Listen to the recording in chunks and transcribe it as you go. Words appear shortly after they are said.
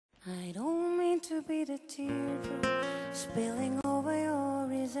to be the teardrop spilling over your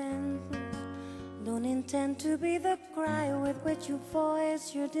resentment. Don't intend to be the cry with which you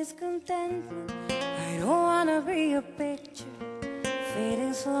voice your discontentment. I don't wanna be a picture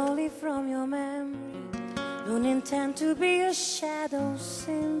fading slowly from your memory. Don't intend to be a shadow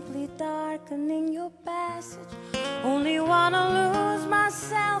simply darkening your passage. Only wanna lose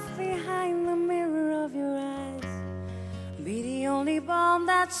myself behind the mirror of your eyes. Be the only balm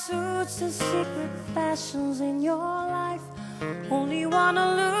that soothes the secret passions in your life. Only wanna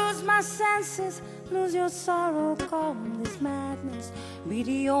lose my senses, lose your sorrow, calm this madness. Be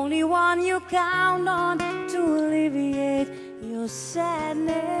the only one you count on to alleviate your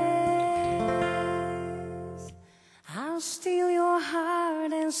sadness. I'll steal your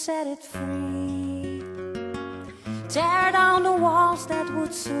heart and set it free. Tear down the walls that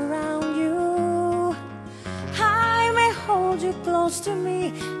would surround you. I may hold you close to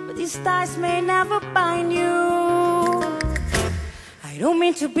me, but these ties may never bind you. I don't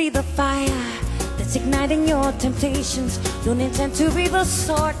mean to be the fire that's igniting your temptations. Don't intend to be the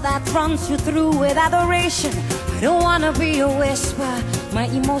sword that runs you through with adoration. I don't wanna be a whisper, my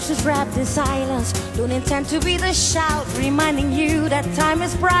emotions wrapped in silence. Don't intend to be the shout reminding you that time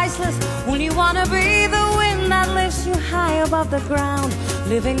is priceless. Only wanna be the wind that lifts you high above the ground,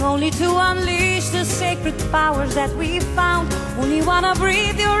 living only to unleash the sacred powers that we found. Only wanna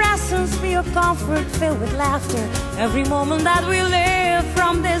breathe your essence, be a comfort filled with laughter. Every moment that we live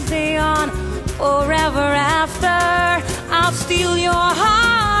from this day on, forever after. I'll steal your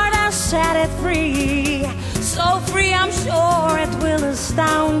heart and set it free. So free, I'm sure it will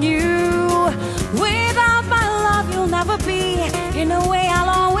astound you. Without my love, you'll never be. In a way, I'll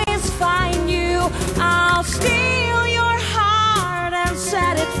always find you. I'll steal your heart and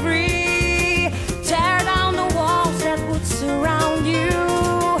set it free. Tear down the walls that would surround you.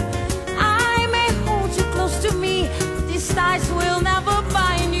 I may hold you close to me, but these ties will never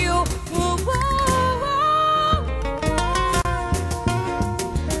bind you.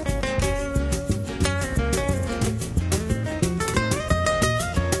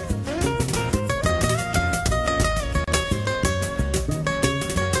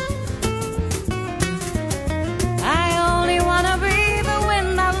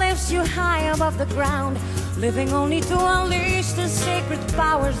 Above the ground, living only to unleash the sacred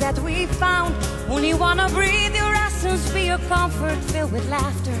powers that we found. Only wanna breathe your essence, be a comfort filled with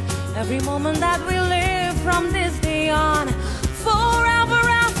laughter. Every moment that we live from this day on, forever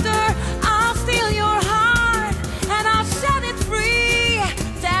after. I'll steal your heart and I'll set it free.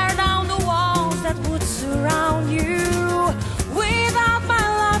 Tear down the walls that would surround you. Without my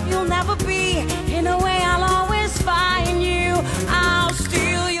love, you'll never be. In a way, I'll always find you. I'll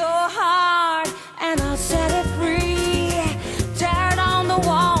steal your heart and I'll set it free. Tear down the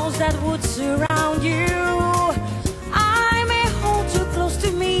walls that would surround you.